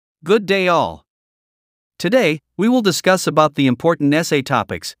Good day all. Today, we will discuss about the important essay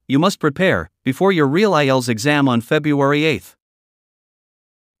topics you must prepare before your real Ielts exam on February 8th.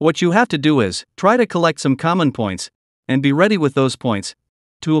 What you have to do is try to collect some common points and be ready with those points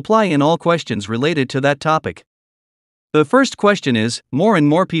to apply in all questions related to that topic. The first question is, more and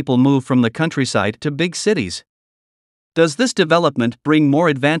more people move from the countryside to big cities. Does this development bring more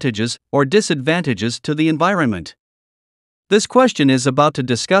advantages or disadvantages to the environment? This question is about to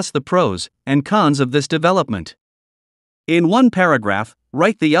discuss the pros and cons of this development. In one paragraph,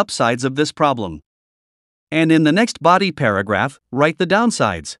 write the upsides of this problem. And in the next body paragraph, write the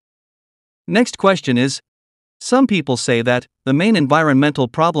downsides. Next question is, some people say that the main environmental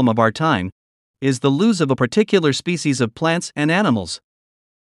problem of our time is the loss of a particular species of plants and animals.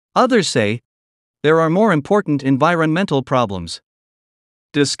 Others say there are more important environmental problems.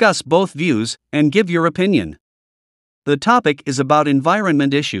 Discuss both views and give your opinion. The topic is about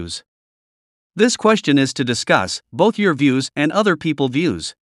environment issues. This question is to discuss both your views and other people's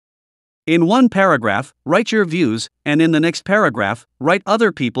views. In one paragraph, write your views, and in the next paragraph, write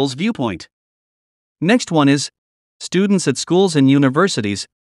other people's viewpoint. Next one is, students at schools and universities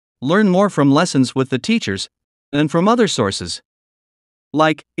learn more from lessons with the teachers than from other sources,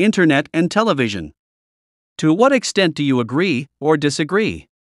 like internet and television. To what extent do you agree or disagree?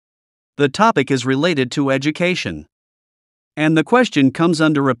 The topic is related to education. And the question comes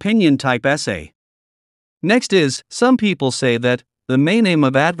under opinion type essay. Next is, some people say that the main aim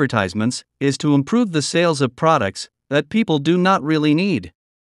of advertisements is to improve the sales of products that people do not really need.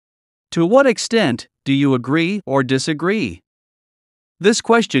 To what extent do you agree or disagree? This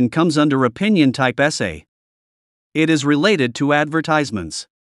question comes under opinion type essay. It is related to advertisements.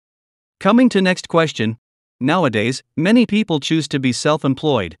 Coming to next question, nowadays, many people choose to be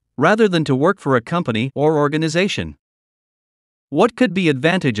self-employed rather than to work for a company or organization. What could be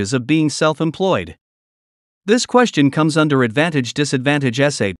advantages of being self-employed? This question comes under advantage-disadvantage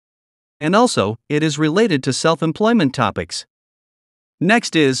essay, and also, it is related to self-employment topics.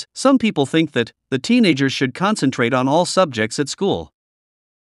 Next is, some people think that the teenagers should concentrate on all subjects at school.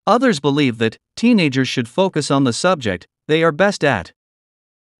 Others believe that teenagers should focus on the subject they are best at,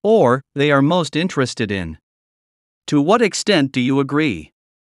 or they are most interested in. To what extent do you agree?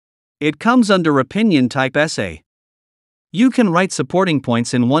 It comes under opinion type essay. You can write supporting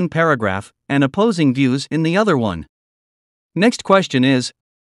points in one paragraph and opposing views in the other one. Next question is,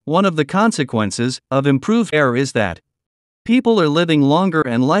 one of the consequences of improved air is that people are living longer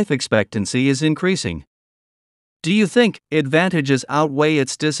and life expectancy is increasing. Do you think advantages outweigh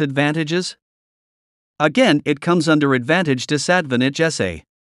its disadvantages? Again, it comes under advantage-disadvantage essay.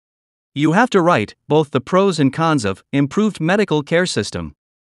 You have to write both the pros and cons of improved medical care system.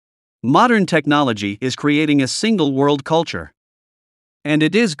 Modern technology is creating a single world culture. And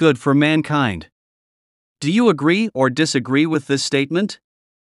it is good for mankind. Do you agree or disagree with this statement?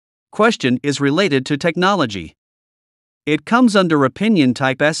 Question is related to technology. It comes under opinion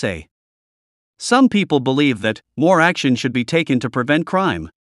type essay. Some people believe that more action should be taken to prevent crime,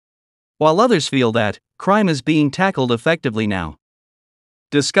 while others feel that crime is being tackled effectively now.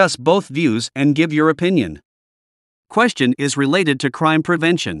 Discuss both views and give your opinion. Question is related to crime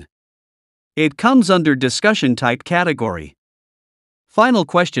prevention. It comes under discussion type category. Final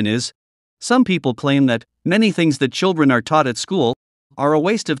question is, some people claim that many things that children are taught at school are a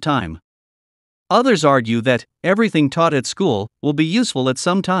waste of time. Others argue that everything taught at school will be useful at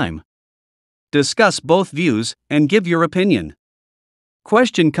some time. Discuss both views and give your opinion.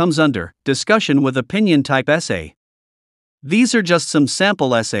 Question comes under discussion with opinion type essay. These are just some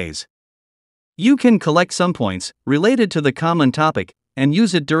sample essays. You can collect some points related to the common topic and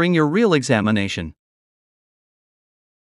use it during your real examination.